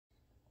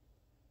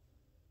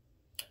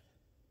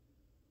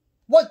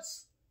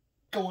What's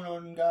going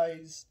on,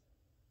 guys?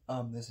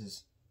 This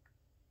is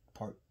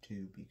part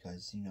 2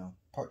 because,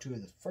 part 2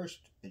 of the first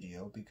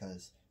video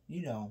because,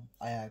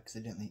 I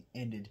accidentally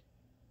ended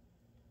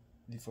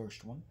the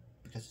first one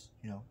because,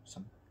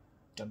 some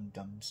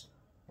dum-dums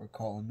were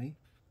calling me,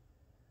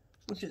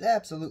 which is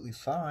absolutely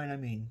fine. I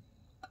mean,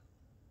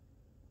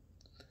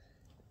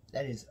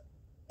 that is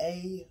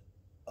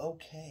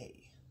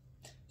A-okay.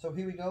 So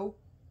here we go,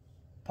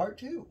 part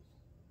 2.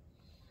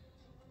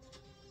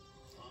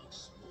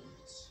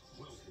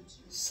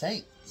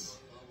 Saints,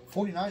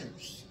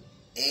 49ers,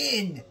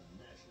 in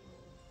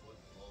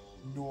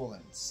New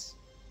Orleans.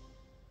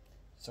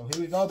 So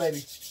here we go,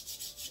 baby.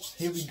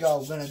 Here we go.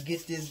 We're gonna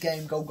get this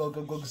game. Go.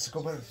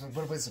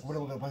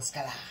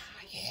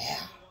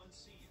 Yeah.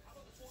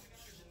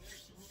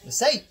 The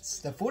Saints,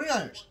 the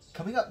 49ers,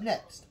 coming up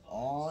next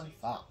on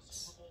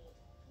Fox.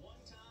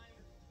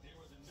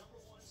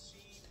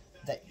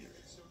 That year.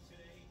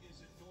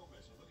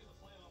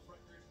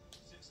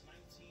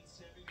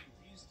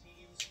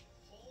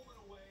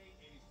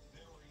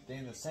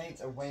 Then the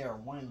Saints away are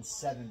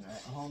 1-7.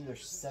 At home they're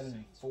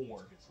 7-4.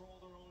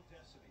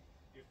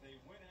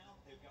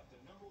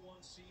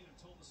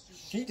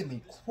 She to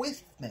me,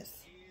 Quiff Smith.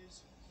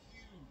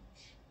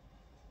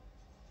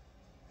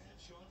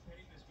 Sean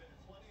Payton has been in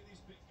plenty of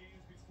these big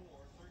games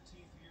before.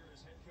 13th year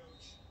as head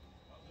coach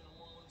of the New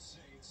Orleans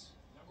Saints.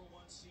 Number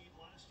 1 seed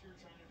last year,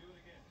 trying to do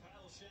it again.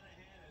 Kyle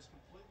Shanahan has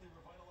completely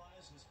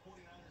revitalized his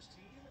 49ers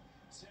team.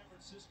 San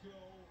Francisco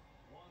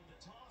won the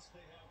toss.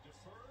 They have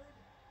deferred.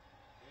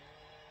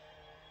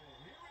 And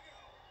here we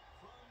go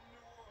from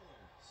New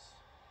Orleans.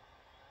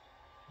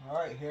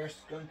 Alright, here's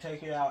going to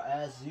take it out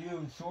as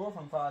usual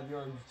from 5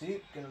 yards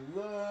deep.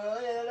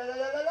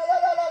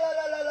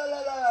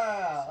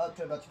 Up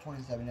to about the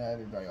 27. Now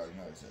everybody already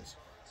knows this.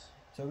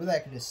 So really I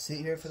can just sit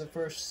here for the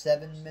first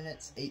 7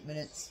 minutes, 8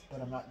 minutes,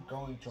 but I'm not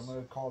going to. I'm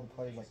going to call the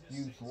plays like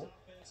usual.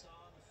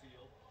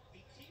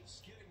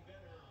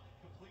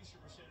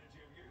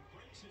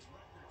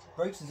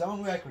 Breaks his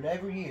own record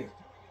every year.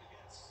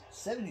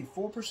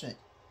 74%.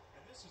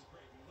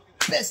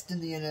 Best in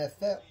the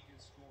NFL.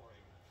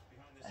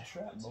 That's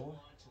right, boy.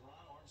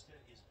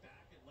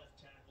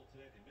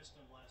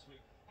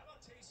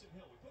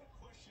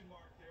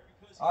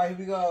 Alright, here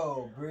we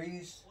go.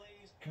 Breeze.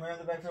 Kamara in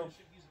the backfield.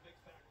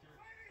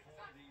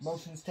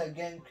 Motions to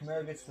again.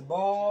 Kamara gets the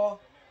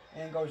ball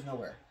and goes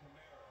nowhere.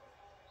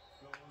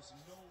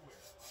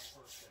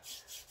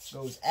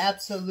 Goes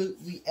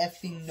absolutely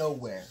effing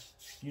nowhere.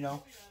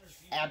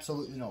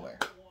 Absolutely nowhere.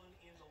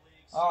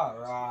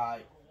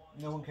 Alright.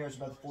 No one cares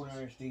about the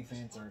 49ers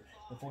defense or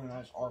the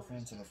 49ers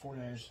offense or the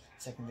 49ers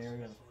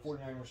secondary or the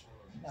 49ers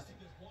nothing.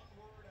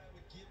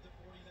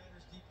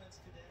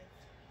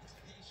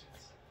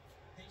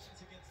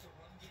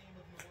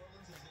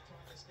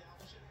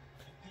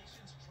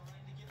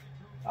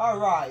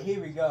 Alright,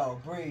 here we go.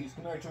 Breeze,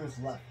 Kamara to his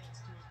left.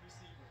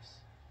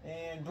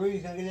 And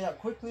Breeze going to get it out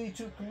quickly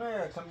to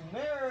Kamara.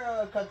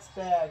 Kamara cuts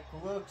back,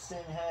 looks,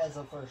 and has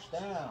a first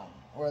down.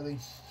 Or at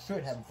least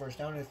should have a first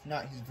down. If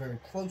not, he's very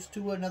close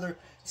to another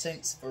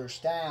Saints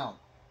first down.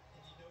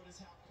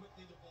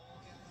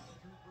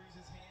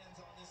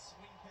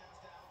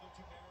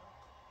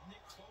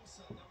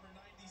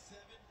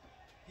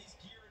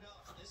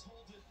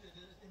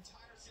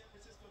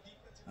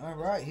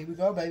 Alright, here we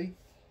go, baby.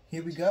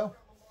 Here we go.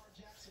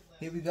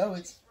 Here we go.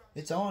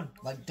 It's on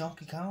like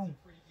Donkey Kong.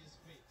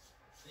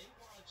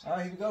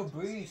 Alright, here we go.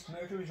 Breeze.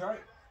 Kamara to his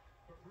right.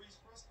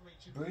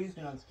 Breeze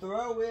gonna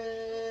throw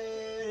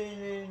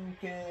it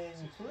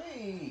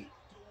incomplete.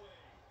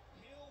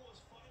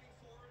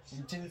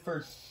 Intended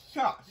for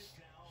shot.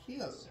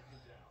 Hill.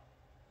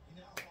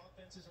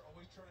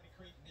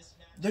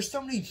 There's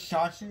so many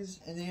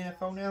Josh's in the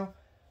NFL now.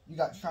 You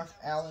got Josh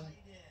Allen,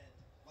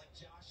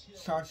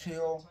 Josh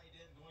Hill,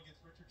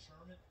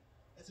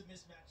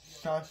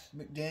 Josh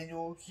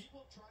McDaniels.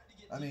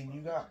 I mean,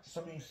 you got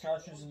so many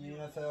Josh's in the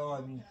NFL.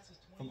 I mean,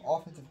 from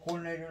offensive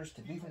coordinators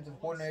to defensive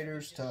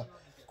coordinators to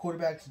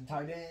quarterbacks and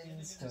tight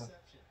ends to,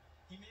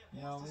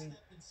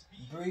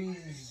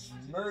 Breeze,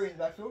 Murray in the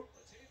backfield.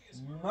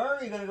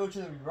 Murray going to go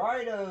to the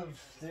right of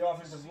the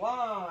offensive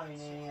line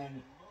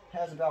and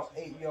has about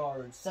 8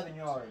 yards, 7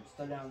 yards.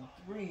 So down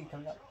 3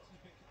 coming up.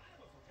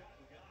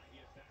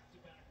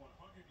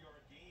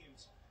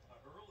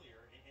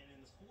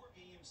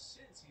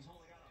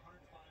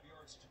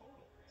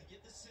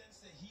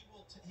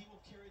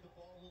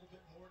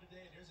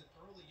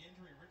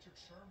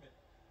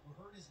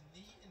 Hurt his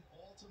knee in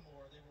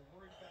Baltimore. They were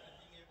worried about him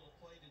being able to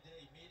play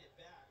today. He made it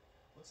back.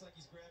 Looks like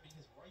he's grabbing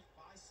his right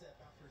bicep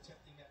after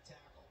attempting that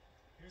tackle.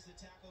 Here's the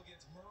tackle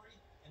against Murray,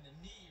 and the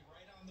knee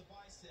right on the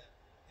bicep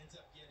ends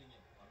up getting him.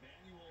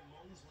 Emmanuel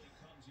Mosley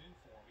comes in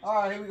for him.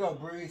 All right, here we go.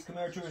 Breeze,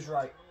 Kamara to his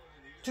right,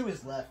 to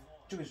his left,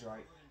 to his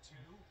right.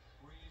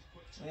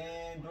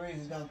 And Breeze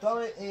is going to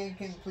throw it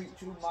incomplete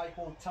to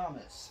Michael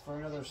Thomas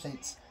for another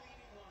Saints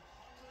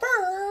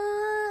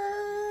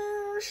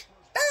first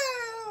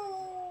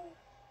down.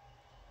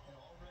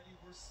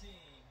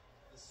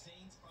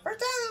 First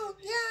down,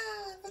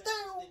 yeah, first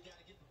down. They got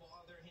to get the ball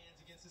out of their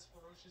hands against this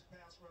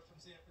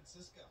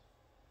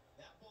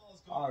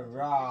All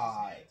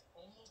right.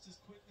 Almost as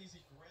quickly as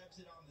he grabs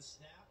it on the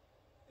snap,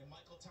 and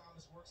Michael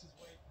Thomas works his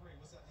way free.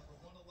 What's that, number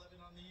 111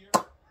 on the year?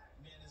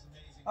 Man is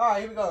amazing. All right,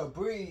 here we go.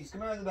 Breeze,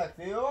 Kamara in the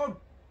backfield.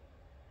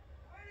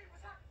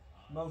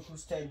 Motion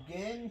stay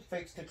again.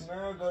 Fakes to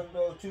Kamara.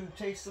 Go to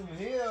Taysom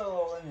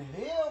Hill, and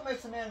Hill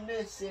makes a man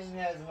miss and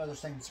has another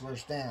Saints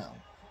first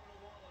down.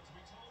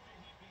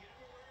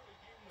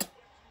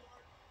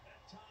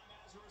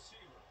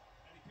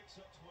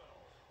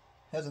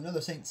 Has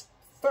another Saints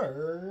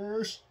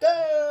first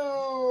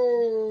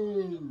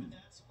down.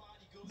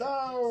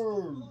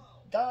 Down.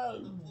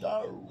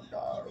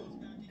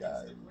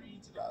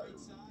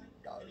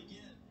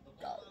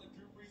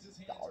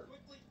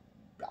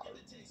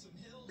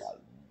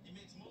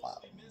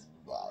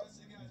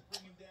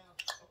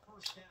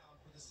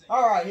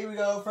 All right, here we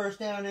go. First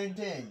down and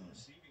 10.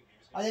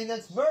 I think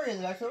that's Murray in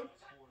the backfield.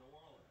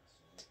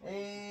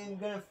 And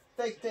gonna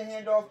fake the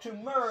handoff to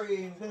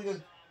Murray. And gonna go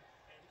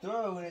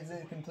throw, and it's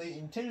incomplete.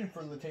 Intended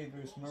for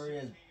Latavius Murray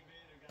as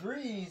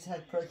Breeze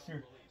had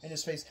pressure in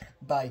his face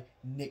by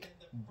Nick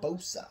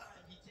Bosa.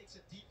 He takes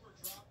a deeper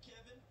drop,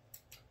 Kevin.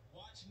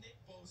 Watch Nick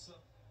Bosa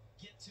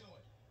get to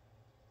it.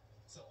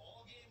 So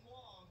all game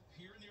long,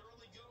 here in the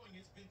early going,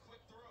 it's been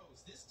quick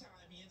throws. This time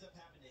he ends up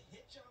having to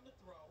hitch on the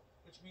throw,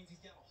 which means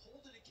he's got to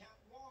hold it account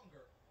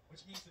longer,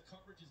 which means the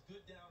coverage is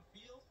good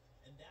downfield,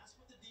 and that's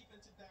what the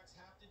defensive backs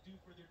have to do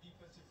for their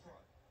defensive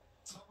front.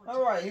 All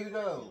right, here we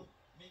go.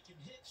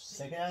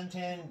 Second and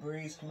 10,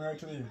 Breeze Kamara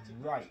to his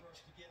right.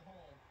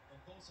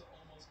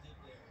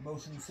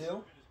 Motion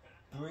still.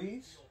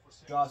 Breeze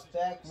draws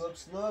back,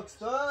 looks,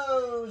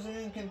 throws, and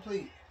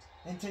incomplete.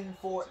 Intended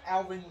for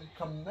Alvin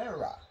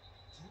Kamara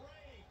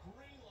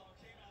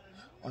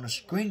on a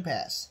screen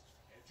pass.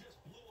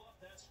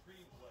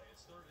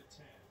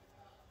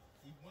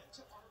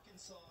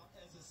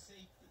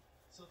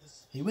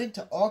 He went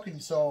to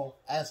Arkansas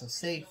as a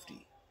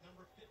safety.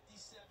 Number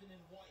 57 in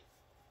white.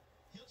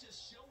 He'll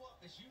just show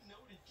up, as you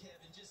noted,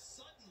 Kevin, just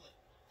suddenly,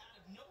 out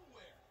of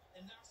nowhere,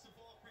 and knocks the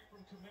ball free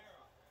from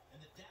Kamara.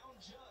 And the down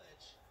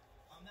judge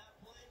on that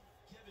play,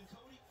 Kevin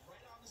Cody, right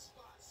on the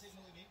spot,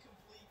 signaling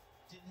incomplete,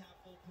 didn't have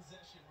full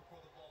possession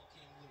before the ball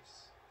came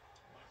loose.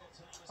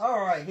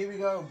 All right, here we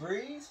go.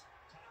 Breeze.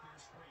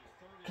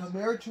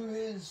 Kamara to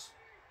his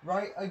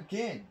right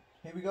again.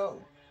 Here we go.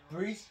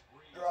 Breeze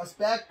draws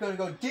back, gonna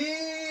go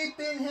deep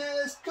in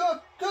his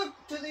Cook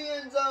to the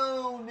end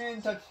zone,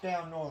 and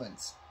touchdown New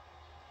Orleans.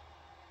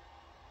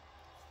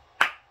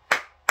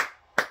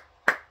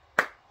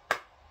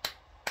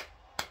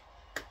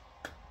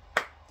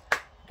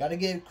 Gotta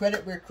give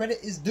credit where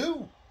credit is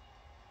due.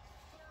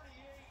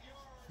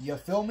 You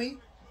feel me?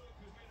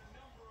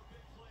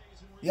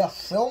 You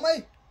feel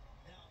me?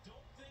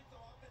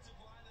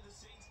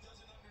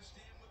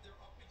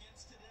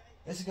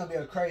 This is going to be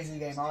a crazy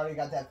game. I already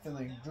got that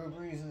feeling. Drew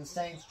Brees and the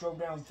Saints drove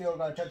downfield,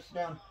 got a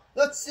touchdown.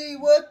 Let's see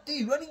what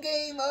the running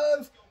game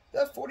of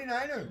the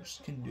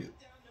 49ers can do.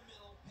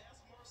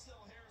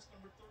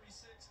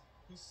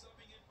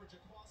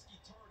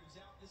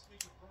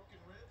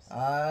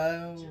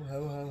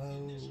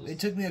 It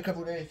took me a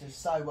couple of days to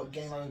decide what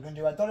game I was going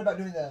to do. I thought about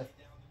doing the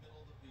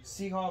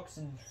Seahawks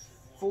and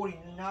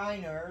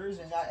 49ers,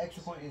 and that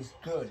extra point is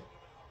good.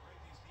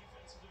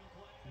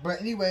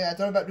 But anyway, I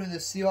thought about doing the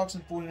Seahawks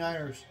and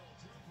 49ers.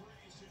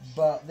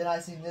 But then I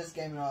seen this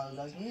game and I was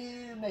like,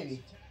 yeah,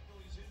 maybe.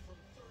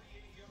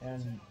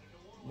 And,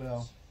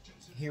 well,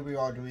 here we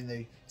are doing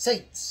the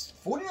Saints,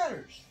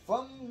 49ers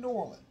from New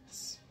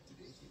Orleans.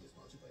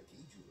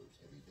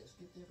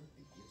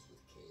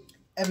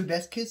 Every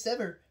best kiss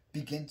ever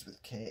begins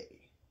with K.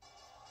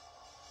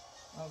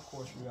 Of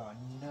course, we got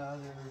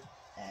another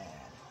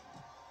ad.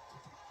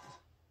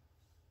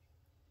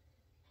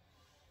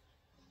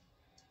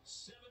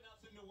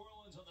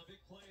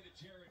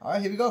 All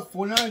right, here we go.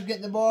 49ers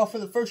getting the ball for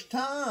the first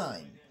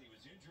time. He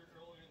was injured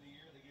earlier in the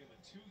year. They gave him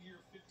a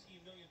 2-year,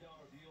 $15 million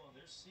deal, and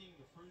they're seeing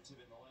the fruits of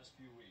it in the last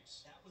few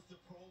weeks. That was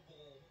the Pro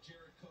Bowl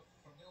Jared Cook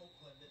from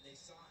Oakland that they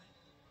signed.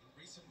 In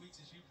recent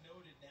weeks, as you've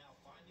noted now,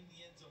 finding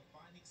the end zone,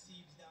 finding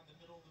seams down the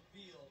middle of the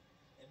field,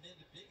 and then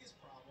the biggest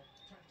problem,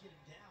 trying to get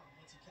him down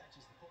once he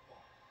catches the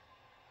football.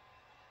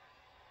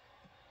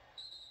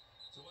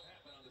 So what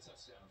happened on the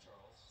touchdown,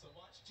 Charles? So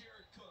watch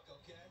Jared Cook,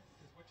 okay?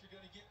 Because what you're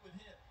going to get with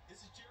him,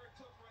 this is Jared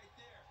Cook right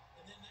there.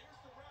 And then there's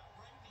the route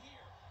right in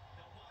here.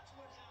 Now watch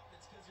what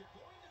happens, because you're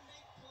going to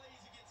make plays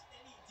against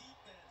any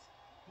defense.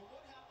 But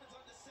what happens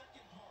on the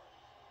second part?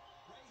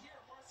 Right here,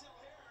 Marcel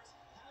Harris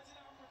has an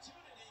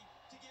opportunity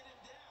to get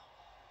him down.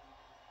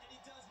 And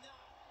he does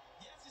not.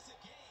 Yes, it's a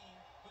gain,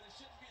 but it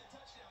shouldn't be a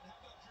touchdown. How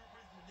about Drew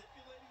Brees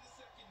manipulating the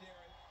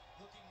secondary,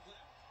 looking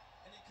left,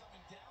 and then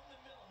coming down the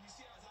middle. You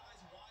see how his eyes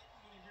widen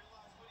when he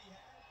realized what he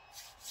had?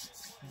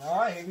 All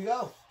right, here we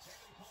go.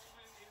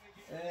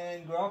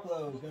 And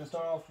Garoppolo is going to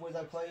start off with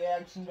a play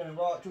action. Going to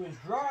roll it to his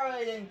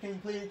right and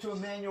complete it to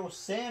Emmanuel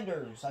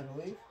Sanders, I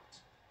believe.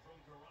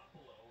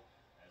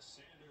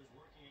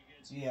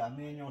 Yeah,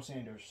 Emmanuel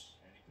Sanders.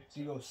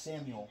 Deebo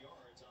Samuel.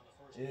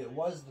 It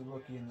was the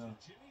rookie in the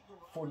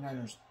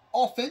 49ers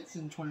offense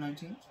in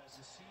 2019.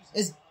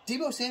 Is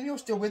Deebo Samuel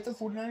still with the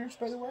 49ers,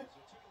 by the way?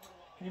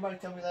 Can anybody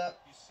tell me that?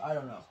 I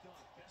don't know.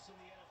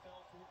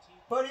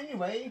 But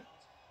anyway,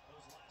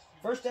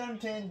 first down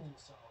and 10,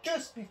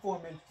 just before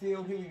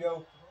midfield. Here we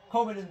go.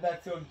 Coleman in the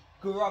backfield.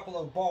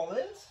 Garoppolo, ball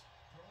is?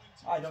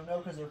 I don't know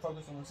because they're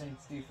focused on the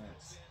Saints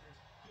defense.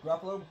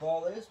 Garoppolo,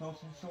 ball is.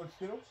 Motion short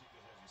field.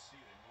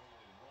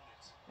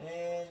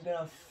 And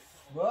gonna...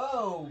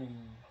 Whoa!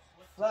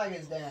 Flag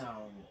is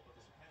down.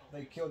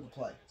 They killed the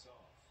play.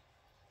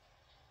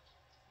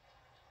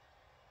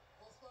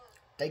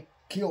 They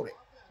killed it.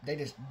 They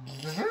just...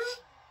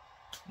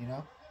 You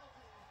know?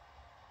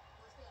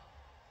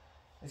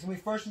 It's going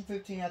to be first and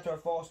 15 after a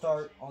false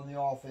start on the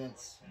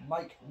offense.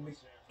 Mike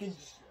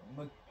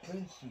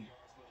McGlinchey.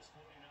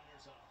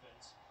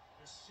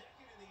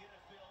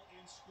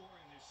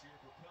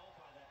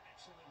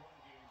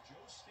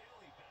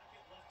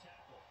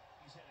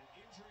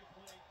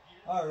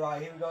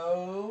 Alright, here we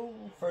go.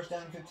 First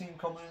down and 15,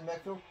 Coleman in the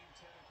backfield.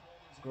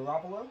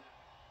 Garoppolo.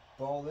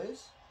 Ball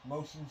is.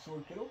 Motion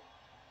short kill.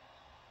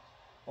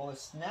 Ball is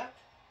snapped.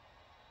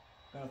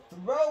 Gonna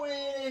throw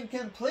it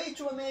incomplete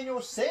to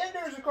Emmanuel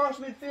Sanders across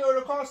midfield,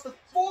 across the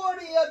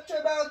 40 up to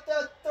about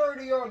the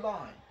 30-yard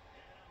line.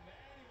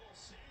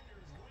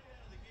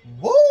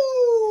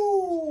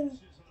 Woo!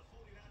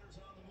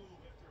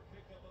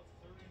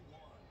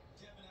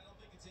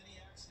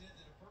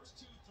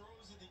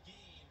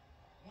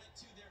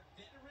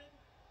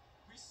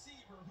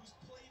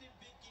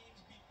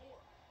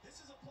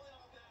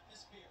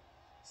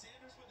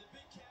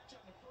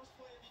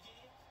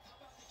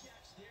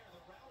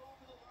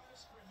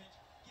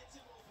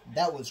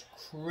 That was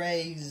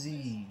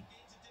crazy.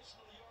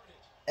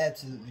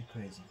 Absolutely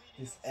crazy.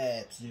 It's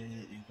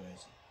absolutely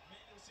crazy.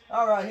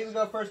 Alright, here we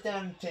go. First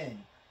down and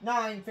 10.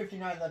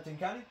 9:59 left in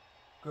counting.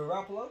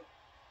 Garoppolo.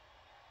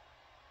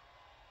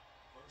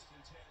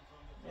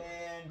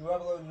 And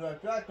Garoppolo's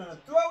right. Going to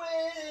throw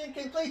it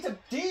incomplete to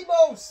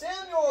Deebo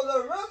Samuel,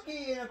 the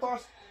rookie, and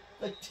across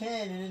the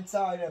 10 and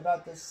inside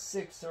about the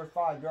 6 or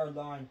 5 yard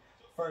line.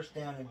 First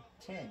down and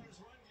 10.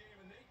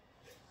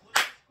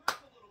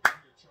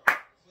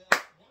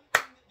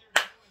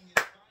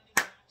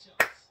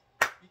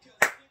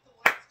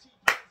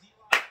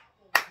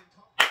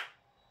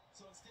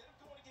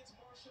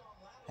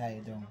 How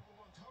you doing?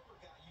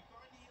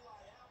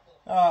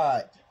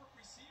 Alright.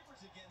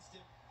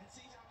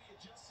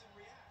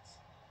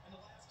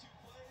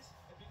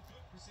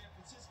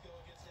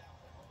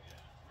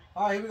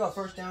 Alright, here we go.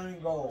 First down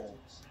and goal.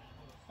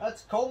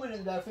 That's Coleman in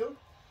the backfield.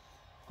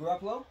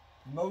 Garoppolo.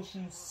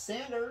 Motion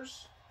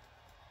Sanders.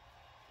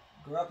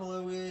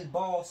 Garoppolo is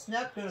ball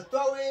snap. Gonna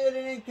throw it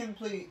and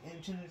incomplete.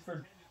 Intended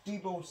for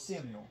Deebo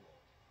Samuel.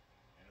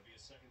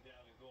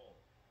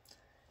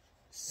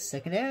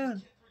 Second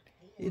down.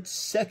 It's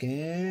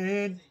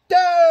second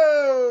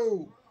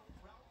down.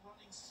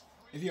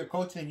 If you're a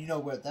Colts fan, you know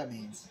what that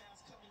means.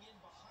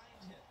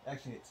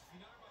 Actually,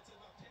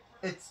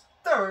 it's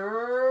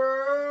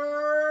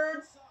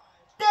third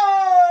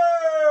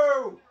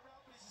down.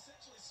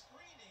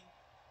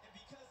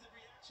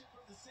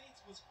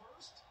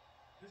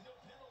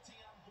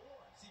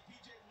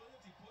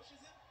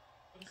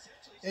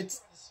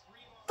 It's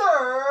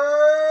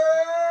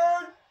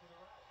third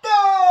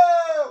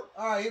down. All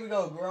right, here we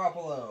go.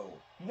 Garoppolo.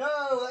 No,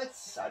 I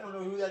don't know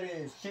who that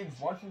is. James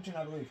Washington,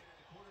 I believe.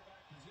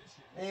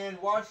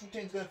 And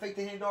Washington's going to fake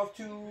the handoff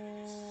to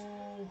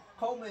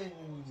Coleman.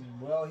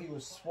 Well, he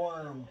was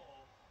swarmed.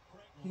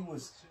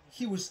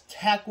 He was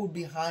tackled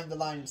behind the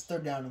line. It's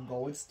third down and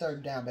goal. It's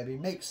third down, baby.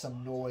 Make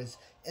some noise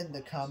in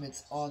the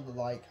comments on the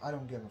like. I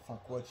don't give a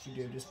fuck what you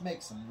do. Just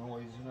make some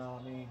noise, you know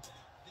what I mean?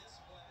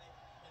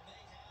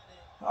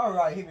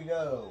 Alright, here we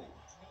go.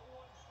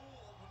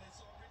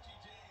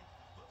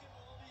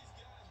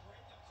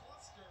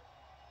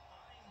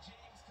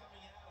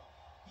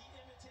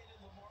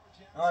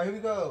 Alright, here we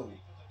go.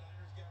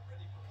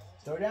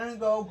 Throw down and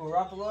go.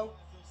 Garoppolo.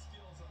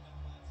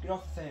 Get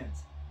off the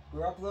fence.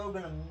 Garoppolo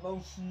gonna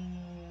motion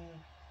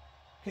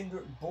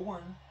Kendrick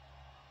Bourne.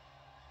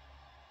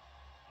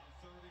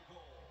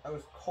 That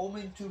was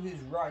Coleman to his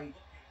right.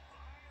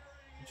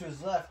 To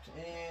his left.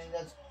 And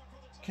that's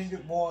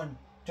Kendrick Bourne.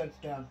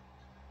 Touchdown.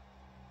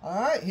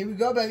 Alright, here we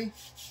go, baby.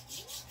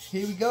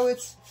 Here we go.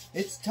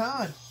 It's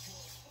time.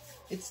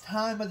 It's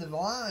time of the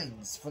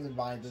lines for the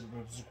lines.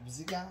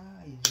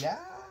 Yeah.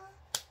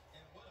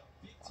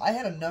 I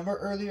had a number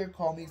earlier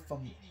call me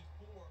from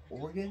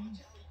Oregon,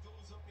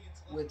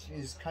 which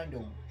is kind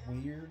of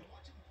weird.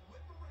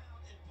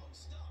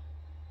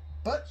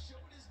 But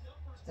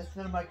that's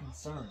none of my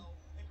concern.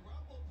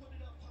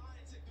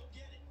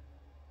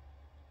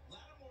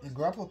 And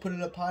Garoppolo put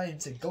it up high and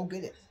said, "Go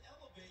get it."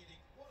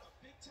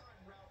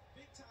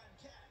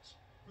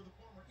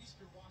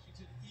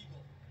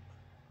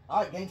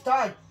 Alright, game's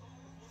tied.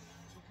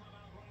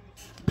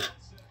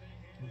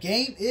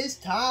 Game is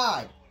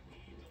tied.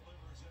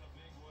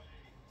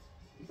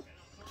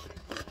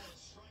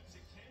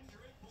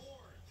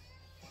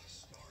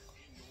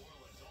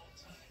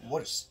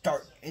 What a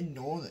start in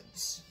New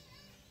Orleans.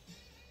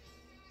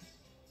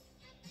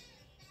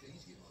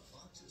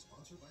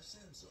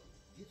 Samsung,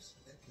 gifts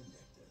that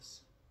connect us.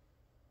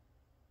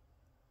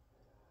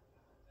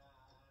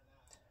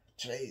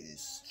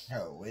 Today's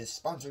show is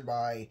sponsored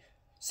by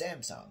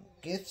Samsung,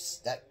 gifts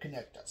that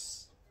connect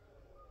us.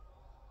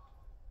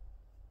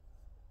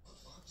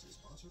 Fox is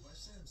sponsored by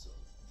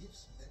Samsung,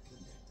 gifts that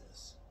connect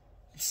us.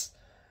 It's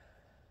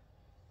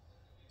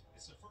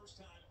the first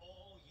time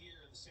all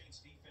year the Saints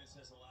defense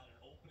has allowed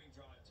an opening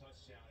drive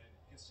touchdown. And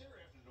consider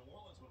after New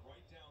Orleans went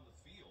right down the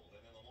field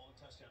and then the long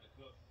touchdown to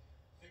Cook,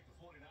 I think the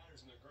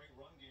 49ers in their great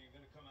run game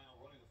going to come out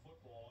running the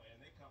football, and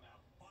they come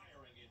out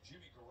firing, and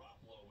Jimmy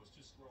Garoppolo was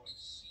just throwing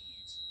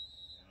seeds.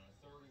 And on a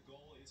 3rd and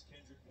goal, it's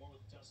Kendrick Bourne with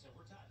the touchdown.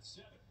 We're tied at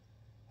 7.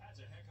 That's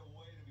a heck of a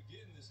way to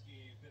begin this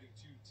game, pitting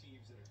two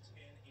teams that are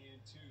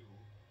 10-2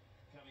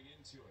 coming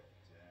into it.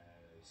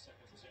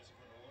 Second possession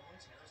for New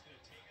Orleans. Harris going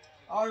to take it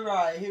out. All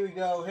right, here we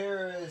go.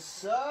 Harris.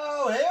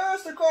 So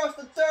Harris across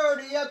the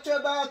 30 up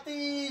to about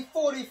the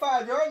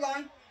 45-yard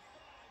line.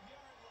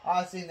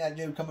 I seen that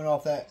dude coming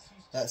off that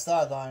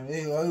sideline.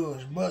 He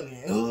was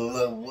bugging.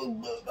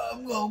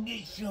 I'm gonna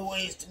get your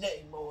ass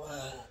today, boy.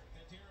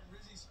 Darren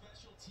Rizzi's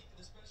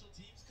the special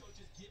teams coach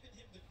has given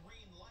him the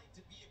green light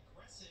to be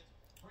aggressive,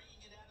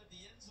 bringing it out of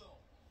the end zone.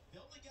 The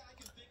only guy I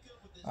can think of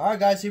with this. All right,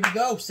 guys, here we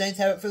go. Saints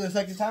have it for the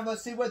second time.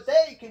 Let's see what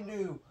they can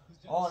do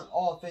on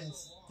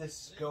offense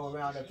this go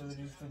around after the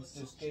defense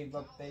just gave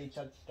up a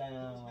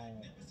touchdown.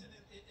 Magnificent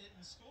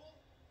in school,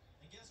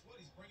 and guess what?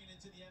 He's bringing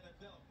into the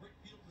NFL. Great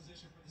field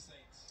position for the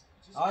Saints.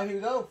 All right, here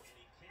we go.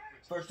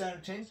 First down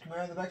and 10.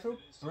 Kamara in the backfield.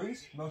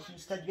 Breeze. Motion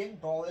instead again.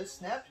 Ball is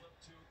snapped.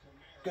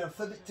 Gonna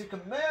flip it to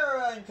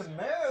Kamara, and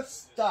Kamara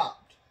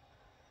stopped.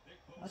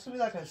 That's gonna be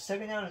like a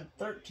 2nd down and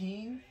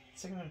 13.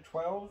 2nd and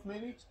 12,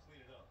 maybe.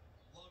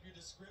 Love your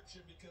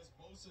description because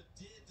Bosa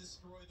did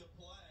destroy the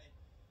play.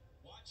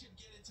 Watch him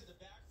get into the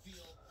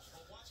backfield.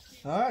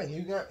 All right,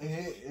 you got.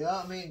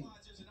 I mean,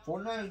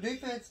 49ers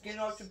defense getting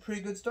off to a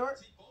pretty good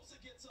start.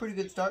 Pretty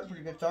good start.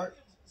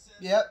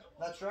 Yep,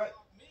 that's right.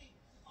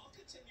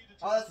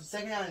 Oh, that's a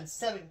 2nd down and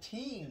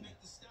 17.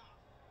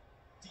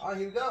 All right,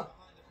 here we go.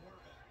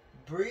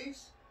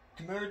 Breeze,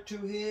 Kamara to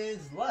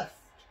his left.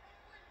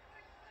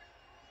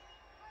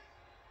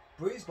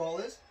 Breeze, ball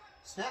is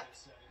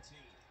snaps.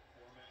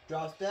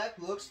 Drops back,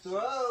 looks,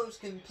 throws,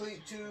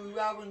 complete to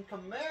Alvin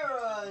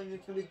Kamara, and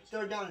it's going to be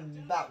 3rd down and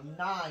about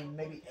 9,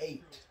 maybe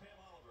 8.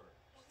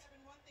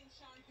 Kevin, one thing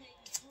Sean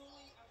Payton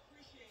truly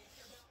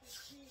appreciates about this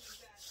team is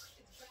that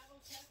it's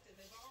battle-tested.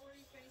 They've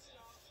already faced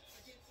off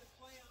against the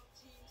playoff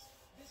teams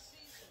this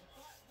season,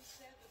 but he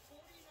said the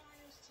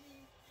 49ers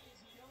team is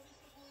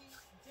noticeably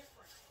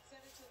different.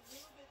 Said it's a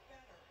little bit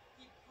better.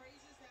 He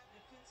praises that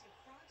defensive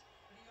front,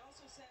 but he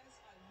also says,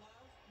 I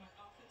love my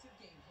offensive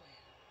game plan.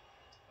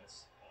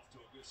 That's off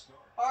to a good start.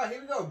 All right,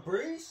 here we go.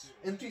 Breeze,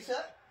 empty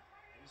set.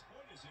 And his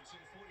point is, the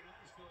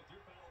 49ers feel like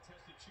they're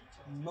battle-tested too,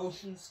 Charles.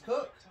 Motions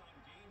Cook.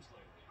 Time games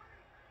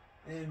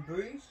lately. And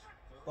Breeze,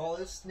 ball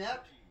is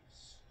snapped.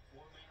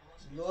 Four-man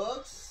rush.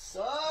 Looks,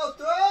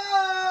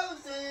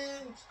 throws,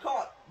 and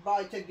caught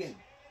by Ted Ginn.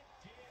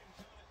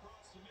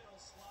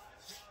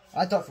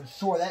 I thought for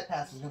sure that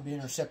pass was going to be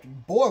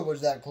intercepted. Boy,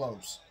 was that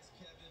close.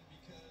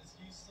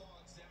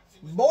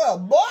 Boy, oh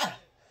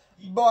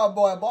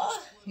boy. Boy.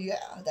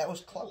 Yeah, that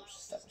was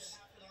close. That was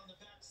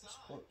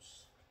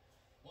close.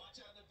 Watch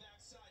out on the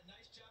backside.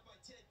 Nice job by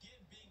Ted Ginn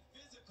being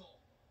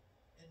physical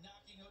and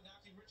knocking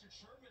Richard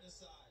Sherman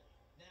aside.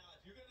 Now,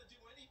 if you're going to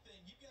do anything,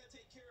 you've got to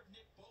take care of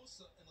Nick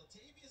Bosa and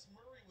Latavius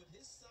Murray with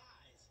his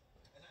size.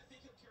 And I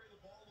think he'll carry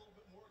the ball a little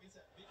bit more against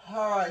that big.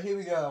 All right, here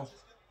we go.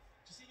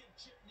 Just see him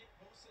chip Nick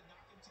Bosa,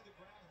 knock him to the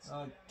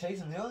ground.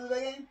 Taysom Hill in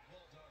the game?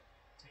 Well done.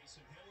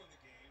 Taysom Hill in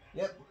the game.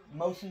 Yep,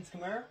 motions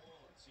Kamara.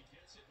 He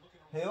gets it,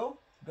 looking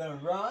Hill,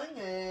 gonna run,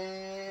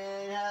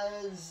 and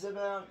has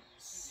about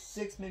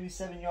 6, maybe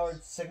 7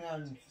 yards. 2nd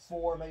down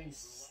 4, maybe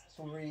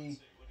 3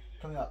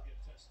 coming up.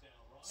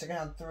 2nd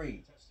down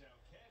 3.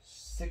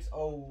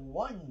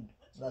 6:01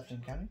 left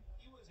in counting.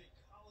 He was a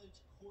college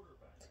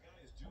quarterback. The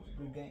guy is doing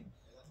Good game.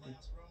 that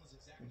last run was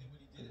exactly what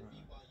he did at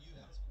BYU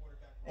as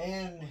quarterback.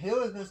 And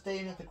Hill is gonna stay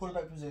in at the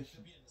quarterback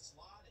position. Be in the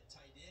slot, at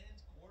tight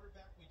end,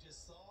 quarterback we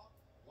just saw,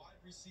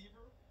 wide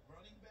receiver,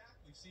 running back.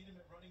 We've seen him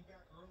at running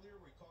back earlier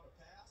where he caught a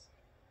pass.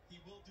 He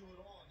will do it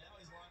all. Now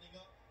he's lining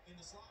up in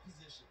the slot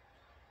position.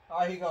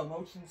 Alright, here you go.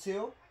 Motions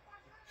Hill.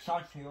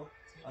 Shots Hill,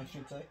 I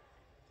should say.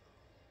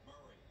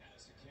 Murray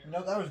has to carry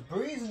No, that was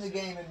Breeze in the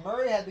game, and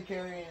Murray had the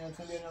carry, and it's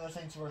gonna be another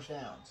Saints first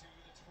down. to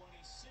the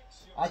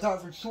 26. I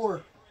thought for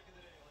sure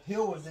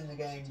Hill was in the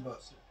game,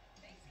 but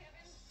Thanks,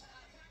 Kevin.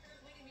 Packers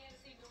leading the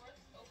NFC North.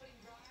 Opening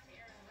drive,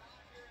 Aaron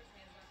Rodgers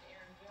hands off to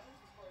Aaron Jones,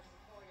 who scores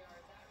from 4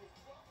 yards out. His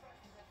 12th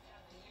rushing touchdown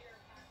of the year.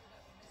 Packers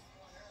up from this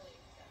one early,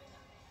 7-0.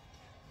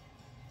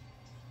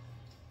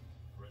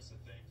 Carissa,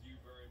 thank you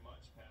very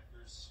much.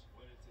 Packers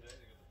winning today.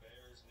 They got the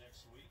Bears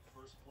next week.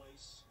 First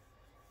place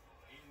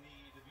in the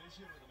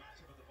division with a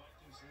matchup with the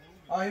Vikings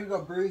looming. alright, here we go.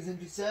 Breeze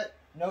empty set.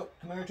 Nope,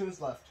 Kamara to his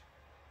left.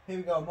 Here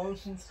we go.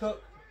 Motions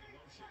Cook.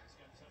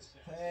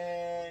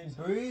 And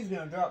Breeze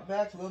gonna drop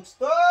back, looks,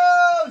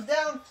 throws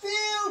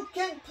downfield,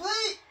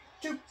 complete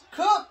to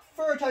Cook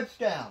for a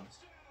touchdown.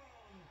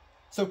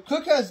 So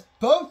Cook has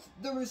both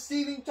the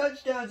receiving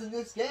touchdowns in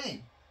this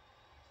game.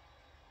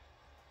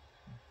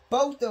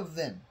 Both of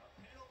them.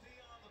 Penalty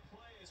on the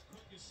play as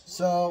Cook is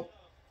So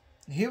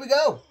here we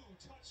go.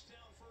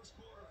 touchdown first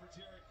quarter for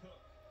Jared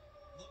Cook.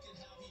 Look at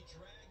how he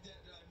dragged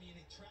that. He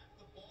tracked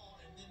the ball,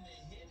 and then the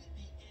hit at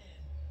the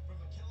end from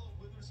Ahkello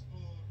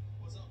Witherspoon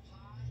was up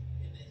high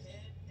in the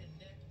head and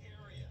neck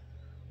area.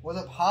 Was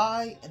up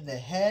high in the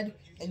head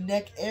and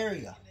neck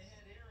area. In the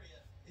head area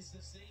is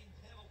the same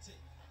penalty.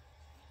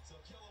 So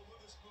Ahkello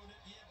Witherspoon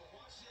at the end, but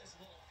watch this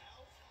little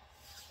out,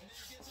 and then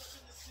he gets up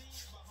in the seam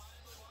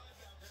behind the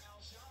linebacker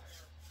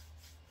Alshire,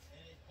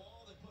 and a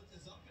ball that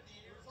is up in the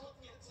air. Cook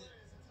gets it.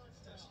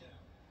 Touchdown.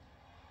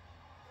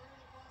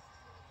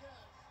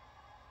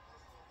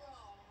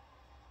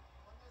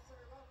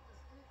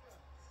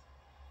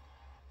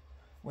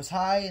 Was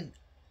high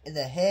in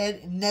the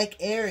head and neck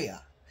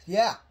area.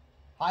 Yeah.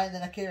 High in the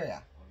neck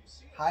area.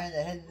 High in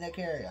the head and neck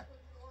area.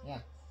 Yeah.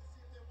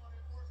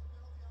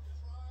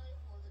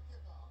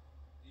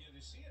 You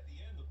see at the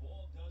end, the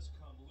ball does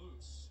come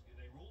loose.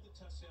 They ruled the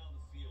touchdown on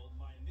the field.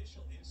 My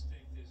initial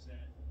instinct is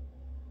that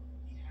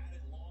he had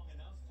it long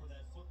enough for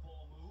that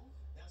football move.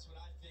 That's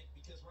what I think,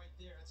 because right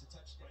there, it's a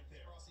touchdown. Right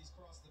there. He's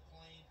crossed the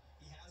plane,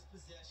 he has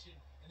possession,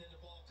 and then the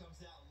ball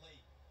comes out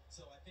late.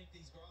 So I think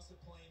he's crossed the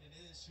plane, and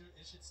it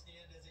should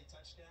stand as a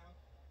touchdown.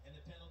 And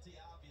the penalty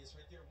obvious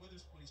right there.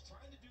 Witherspoon, he's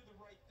trying to do the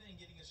right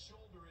thing, getting his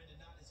shoulder in and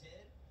not his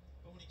head.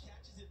 But when he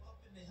catches him up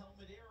in the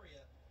helmet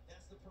area,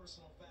 that's the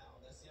personal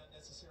foul. That's the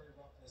unnecessary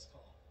roughness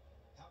call.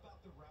 How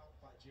about the route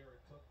by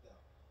Jared Cook,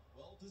 though?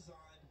 Well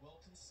designed,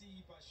 well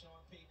conceived by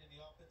Sean Payton and the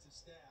offensive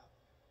staff.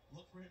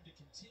 Look for him to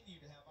continue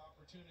to have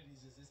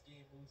opportunities as this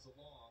game moves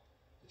along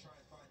to try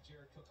and find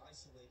Jared Cook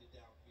isolated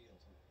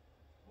downfield.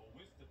 Well,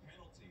 with the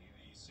penalty,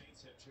 the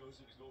Saints have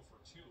chosen to go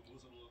for two.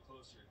 Moves it a little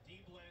closer.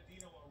 Dean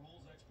Blandino, our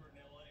rules expert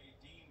in LA.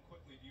 Dean,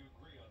 quickly, do you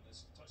agree on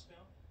this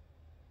touchdown?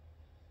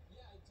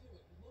 Yeah, I do.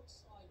 It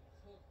looks like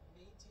Cook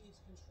maintains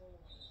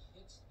control when he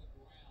hits the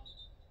ground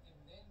and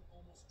then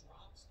almost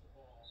drops the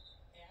ball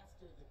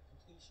after the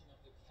completion of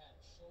the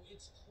catch. So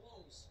it's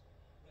close,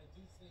 but I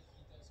do think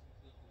he does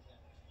complete the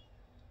catch.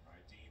 All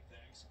right, Dean,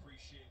 thanks.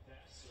 Appreciate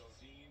that. So,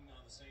 Dean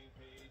on the same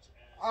page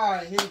as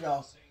Alright, here we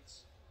go. the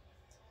Saints.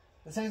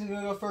 The Saints are going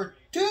to go for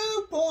a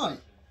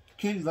 2-point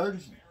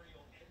conversion.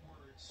 Mario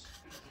Edwards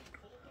as a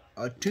fullback.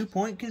 A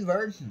 2-point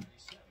conversion.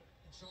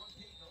 And Sean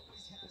Payton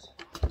always has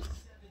 5 to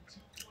 7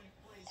 two-point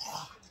plays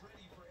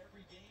ready for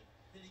every game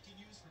that he can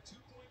use for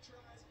 2-point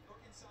tries or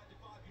inside the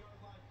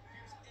 5-yard line.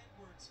 Here's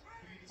Edwards.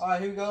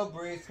 Alright, here we go.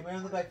 Breeze. Come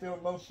in the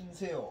backfield. Motions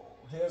Hill.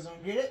 Hill's going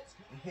to get it.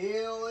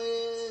 Hill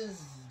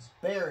is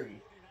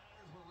buried.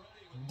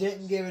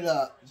 Didn't give it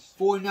up.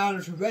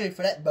 49ers were ready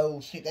for that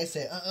bullshit. They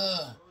said,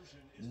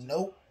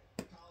 nope.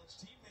 College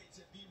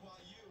teammates at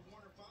BYU.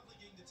 Warner finally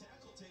getting to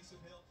tackle Taysom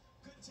Hill.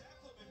 Couldn't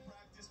tackle him in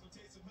practice when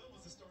Taysom Hill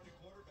was the starting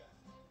quarterback.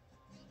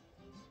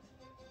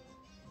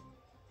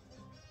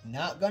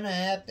 Not going to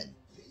happen.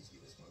 Today's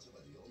game is sponsored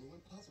by the all-new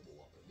Impossible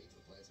Whopper, made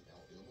for plants and now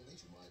available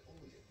nationwide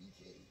only at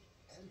BK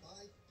and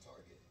by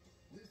Target.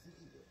 Live to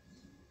eat it,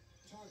 you,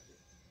 Target.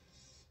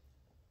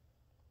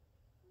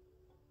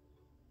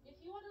 If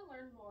you want to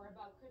learn more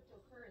about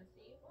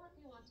cryptocurrency, or if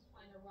you want to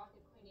find a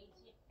Rocket Coin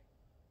ATM,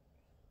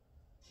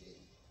 K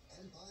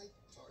and by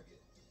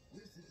Target.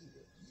 Live to eat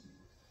it, you,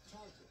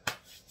 Target.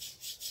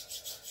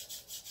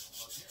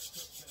 Jared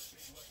Cook's been a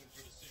big weapon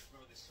for the Saints.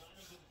 Remember, they signed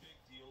him to the big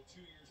deal.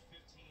 2 years,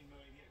 $15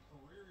 million. He had a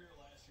career year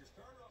last year.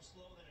 Started off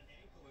slow, then an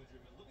ankle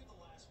injury. But look at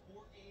the last 4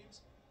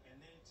 games, and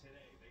then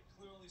today. They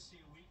clearly see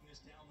a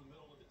weakness down the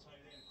middle with the tight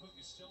end. Cook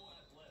is so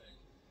athletic.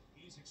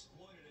 He's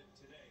exploited it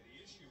today.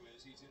 The issue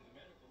is he's in the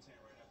medical tent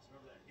right now. Because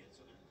remember that hit,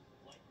 so they're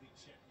likely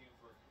checking him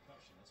for a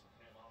concussion. That's what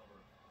Pam Oliver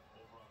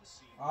over on the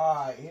scene.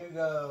 Alright, here we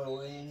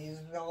go. And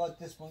he's going to let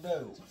this one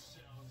go.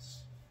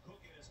 Touchdowns. Cook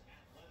and his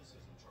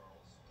athleticism,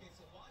 Charles. Okay,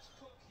 so watch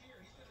Cook here.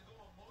 He's going to go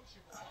on motion,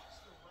 but watch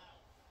the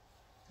route.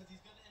 Because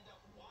he's going to end up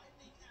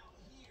widening out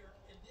here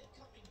and then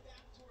coming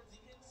back towards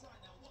the inside.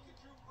 Now look at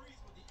Drew Brees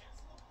with the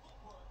excellent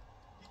footwork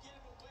to get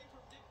him away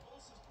from Nick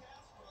Bosa's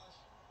pass rush.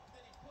 And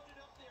then he put it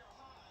up there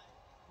high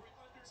where he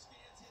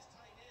understands his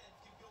tight end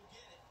can go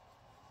get it.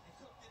 And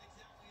Cook did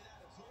exactly that.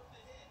 Absorbed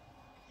the hit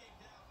and came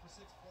down for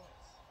 6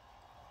 points.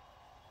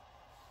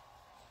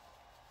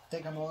 I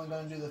think I'm only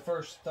going to do the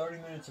first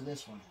 30 minutes of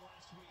this one.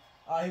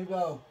 Alright, here we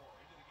go.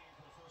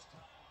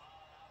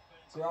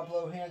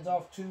 Garoppolo hands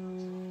off to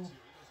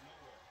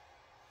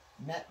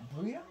Matt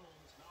Breida.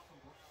 Malcolm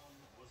Brown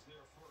was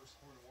there first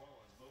for New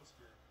Orleans.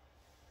 Mostert,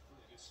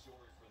 really good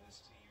story for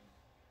this team.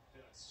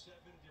 Been on 7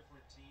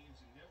 different teams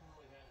and never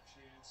really had a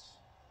chance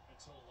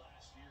until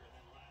last year.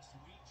 And then last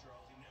week,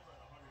 Charles, he never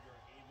had a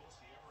 100-yard game.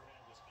 Most he ever had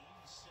was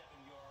 87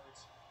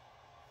 yards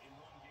in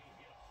one game.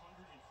 He had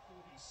 146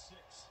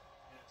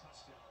 and a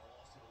touchdown in a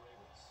loss to the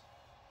Ravens.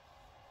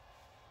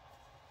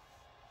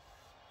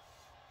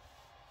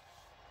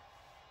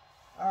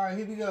 Alright,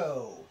 here we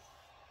go.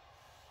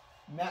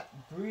 Matt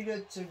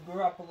Breida to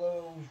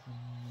Garoppolo's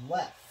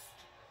left.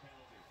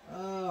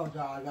 Oh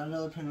god, got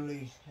another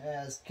penalty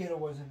as Kittle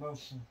was in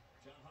motion.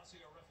 John Hussey,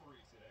 our referee.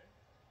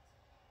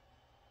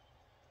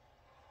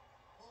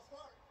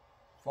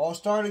 False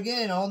start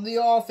again on the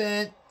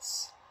offense.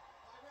 That's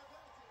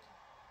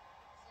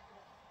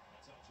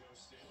how Joe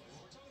Staley.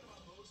 When we're talking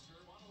about Moster,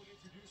 why don't we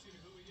introduce you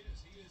to who he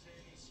is? He is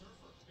a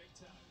surfer, big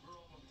time. Grew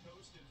up on the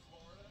coast in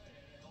Florida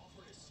and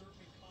offered a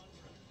surfing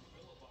contract for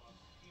Billabong.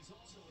 He's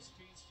also a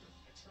speedster,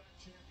 a track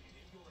champion,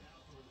 indoor and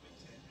outdoor, the Big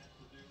Ten at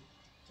Purdue.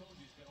 Told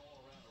you he's been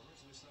all around.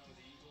 Originally signed with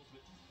the Eagles,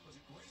 but was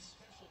a great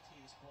special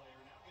teams player.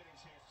 Now getting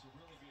a chance to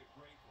really be a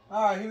great.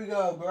 Alright, here we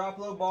go.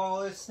 Garoppolo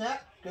ball is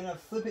snapped. Gonna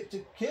flip it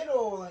to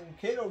Kittle, and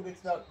Kittle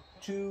gets about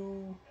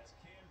 2.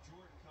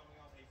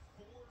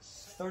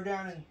 Third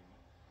down and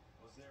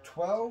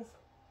 12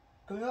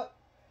 coming up.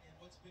 And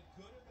what's been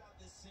good about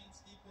this Saints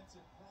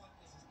defensive front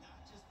is it's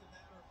not just a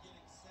matter of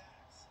getting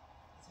sacks.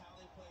 It's how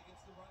they play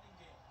against the running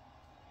game.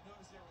 You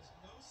notice there was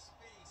no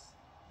space,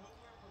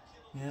 nowhere for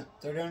Kittle. Yeah,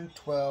 third down and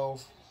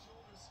 12.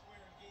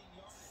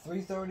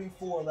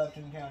 3:34 left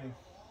in counting.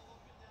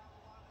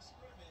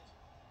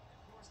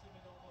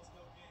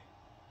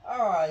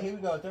 Alright, here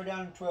we go. Third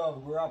down and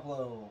 12.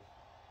 Garoppolo.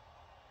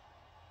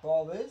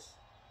 Ball is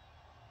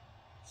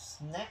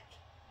snapped.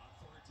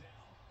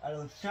 Out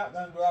of the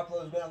shotgun,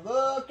 Garoppolo is going to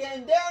look,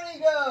 and down he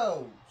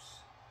goes.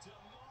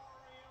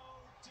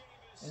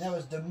 And that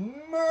was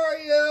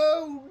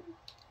Demario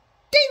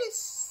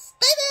Davis.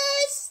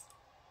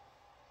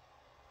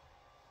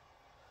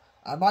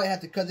 I might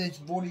have to cut this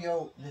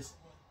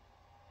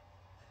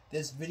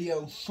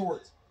video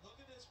short.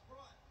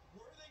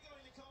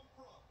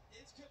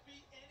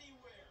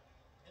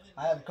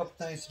 I have a couple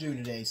things to do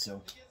today,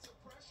 so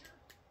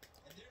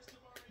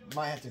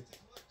might have to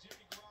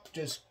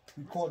just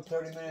record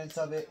 30 minutes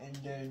of it and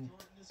then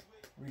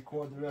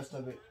record the rest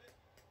of it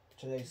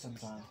today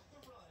sometime.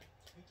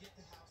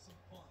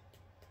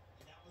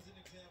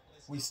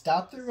 We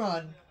stop the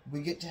run,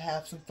 we get to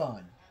have some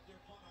fun.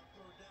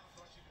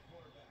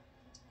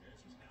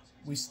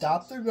 We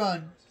stop the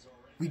run,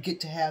 we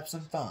get to have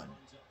some fun.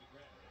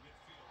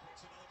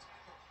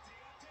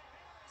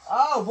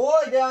 Oh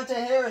boy,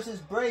 Deontay Harris is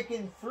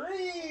breaking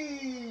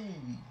free.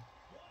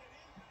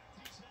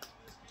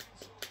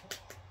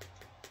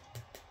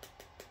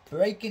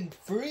 Breaking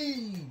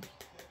free.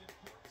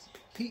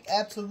 He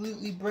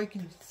absolutely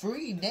breaking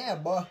free now,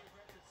 boy.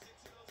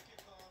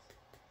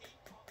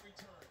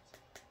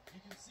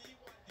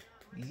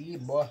 Yeah,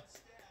 boy.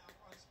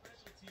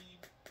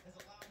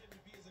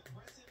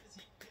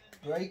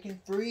 Breaking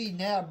free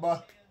now, boy.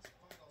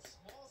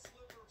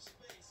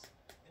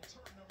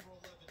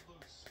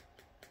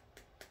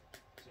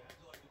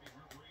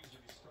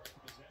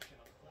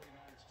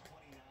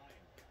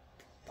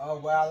 Oh,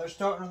 wow. They're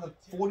starting on the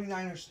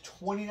 49ers'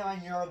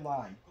 29-yard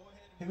line.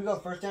 Here we go.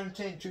 First down and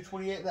 10.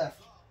 2:28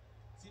 left.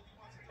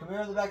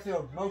 Kamara in the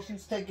backfield.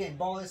 Motion's taken.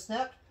 Ball is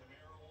snapped.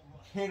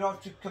 Hand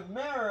off to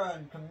Kamara,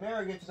 and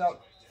Kamara gets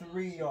about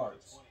 3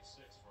 yards.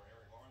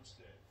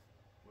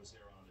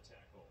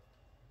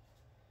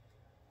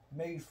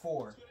 Maybe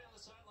 4.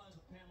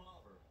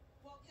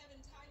 Well, Kevin,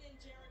 tight end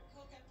Jared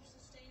Cook, after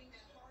sustaining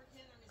that hard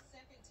hit on his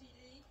second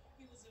TD,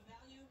 he was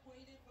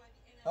evaluated by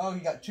the NFL. Oh, he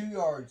got 2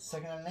 yards.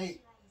 Second and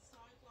 8. On the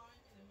sideline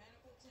in the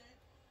medical tent,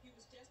 he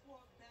was just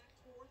walked back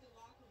toward the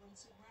locker room,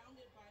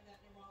 surrounded by that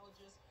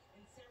neurologist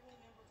and several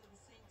members of the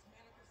Saints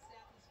medical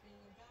staff. He's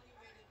being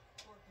evaluated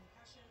for a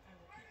concussion. I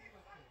will keep you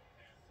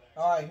updated.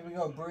 All right, here we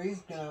go. Breeze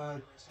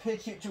gonna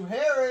pitch it to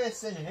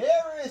Harris, and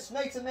Harris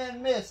makes a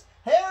man miss.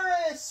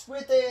 Harris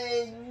with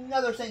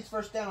another Saints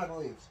first down, I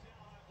believe.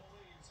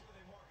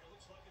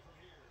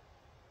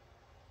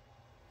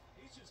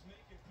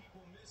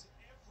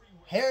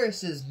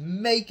 Harris is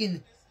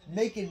making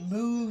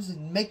moves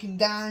and making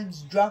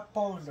dimes drop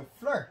on the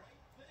floor.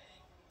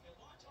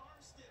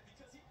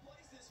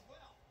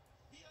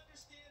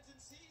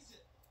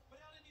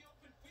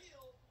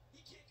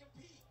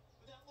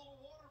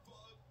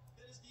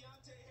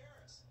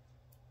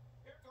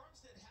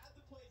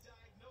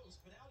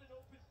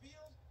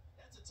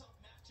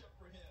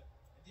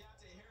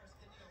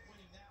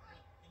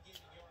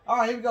 All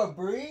right, here we go.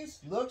 Breeze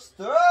looks,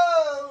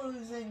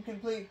 throws,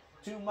 incomplete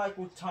to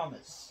Michael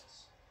Thomas.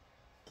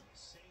 The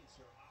Saints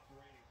are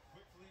operating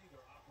quickly. They're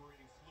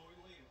operating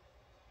fluidly. And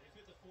they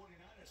fit the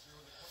 49ers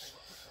through with a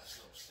couple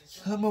of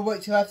uppercuts. I'm going to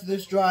wait till after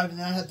this drive and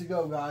then I have to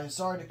go, guys.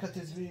 Sorry to cut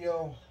this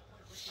video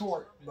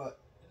short, but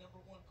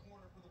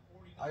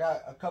I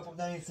got a couple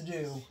things to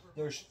do.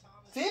 There's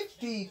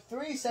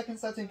 53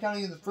 seconds left in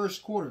counting in the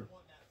first quarter.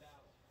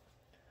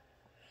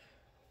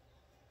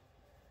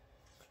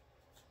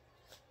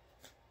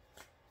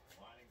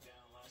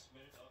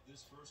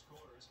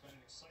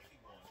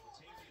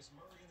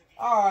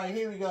 Alright,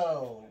 here we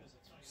go.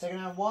 Second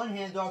and 1,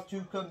 hands off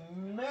to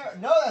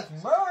Kamara. No, that's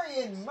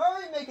Murray, and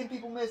Murray making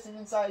people miss and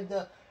inside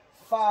the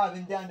 5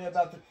 and down to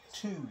about the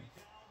 2.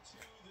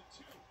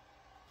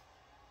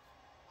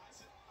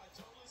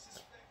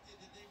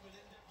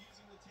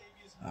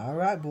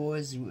 Alright,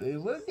 boys,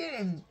 we're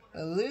getting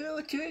a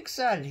little too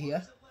excited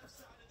here.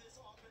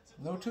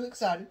 A little too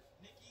excited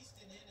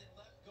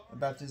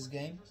about this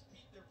game.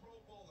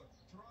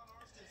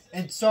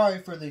 And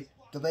sorry for the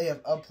delay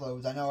of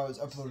uploads. I know I was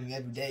uploading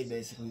every day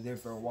basically there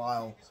for a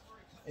while.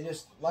 It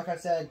just, like I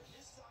said,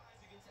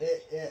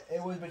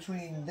 It was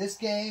between this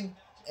game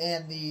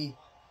and the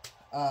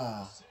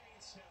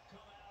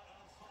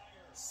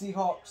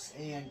Seahawks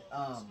and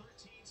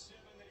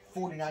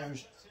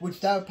 49ers, which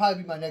that would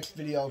probably be my next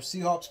video.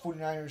 Seahawks,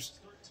 49ers.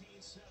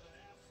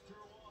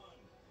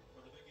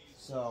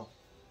 So,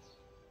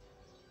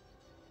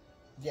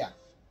 yeah.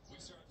 We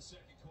start the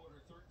second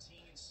quarter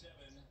 13-7.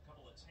 A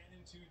couple of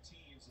 10-2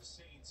 teams. The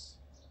Saints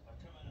have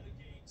come out of the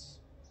gates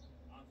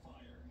on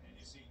fire. And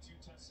you see 2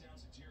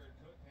 touchdowns to Jared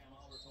Cook. Pam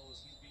Oliver told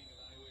us he's being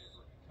evaluated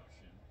for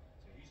concussion.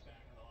 So he's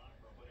back in the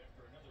locker room. But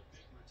after another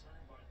big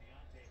return by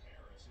Deontay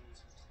Harris, who's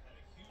had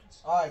a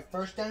huge... Alright,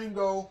 first down and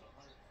goal.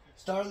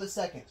 Start of the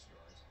second.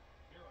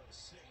 Here are the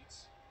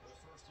Saints for the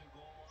first and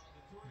goal on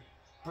the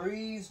 3.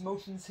 Breeze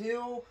motions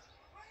Hill.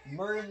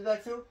 Murray in the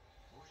backfield.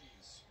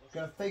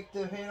 Gonna fake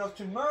the handoff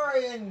to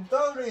Murray and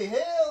throw to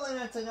Hill, and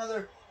that's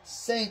another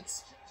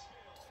Saints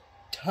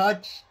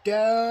touchdown.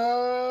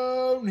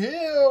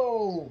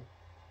 Hill.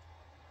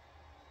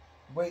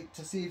 Wait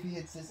to see if he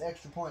hits this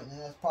extra point, and then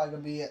that's probably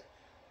gonna be it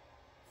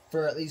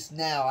for at least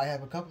now. I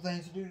have a couple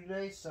things to do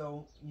today,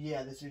 so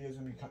yeah, this video is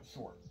gonna be cut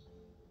short.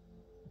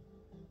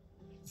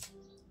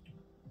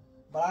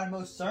 But I'll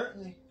most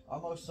certainly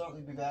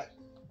be back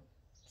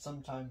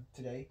sometime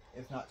today,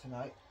 if not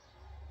tonight.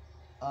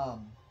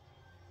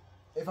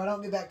 If I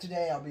don't get back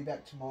today, I'll be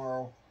back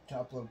tomorrow to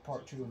upload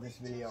part 2 of this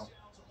video.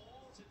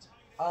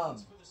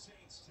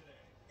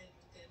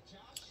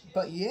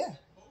 But yeah.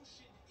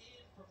 Motioned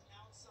in from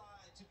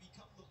outside to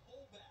become the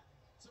fullback.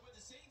 So what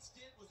the Saints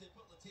did was they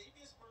put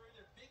Latavius Murray,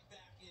 their big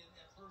back, in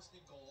at first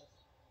and goal.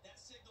 That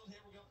signaled, hey,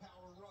 we're going to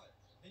power run.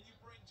 Then you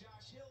bring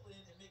Josh Hill in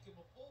and make him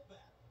a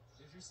fullback.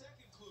 There's your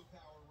second clue,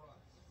 power run.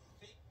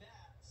 Fake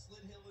that,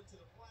 slid Hill into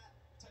the flat,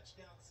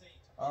 touchdown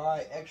Saints.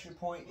 Alright, extra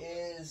point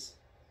is...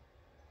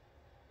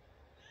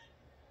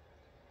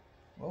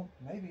 Well,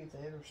 maybe if they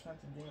ever snap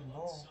the damn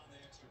ball.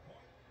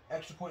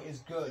 Extra point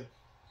is good.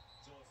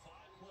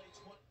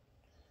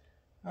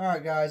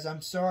 Alright guys,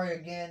 I'm sorry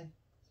again.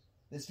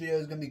 This video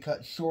is going to be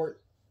cut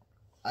short.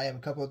 I have a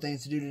couple of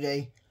things to do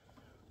today.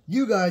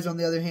 You guys, on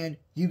the other hand,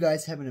 you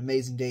guys have an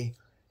amazing day.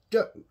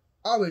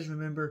 Always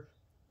remember,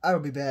 I will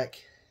be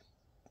back.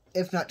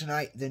 If not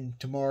tonight, then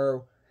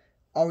tomorrow.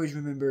 Always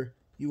remember,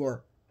 you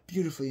are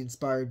beautifully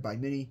inspired by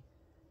many.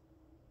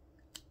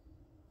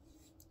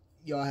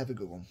 Y'all have a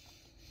good one.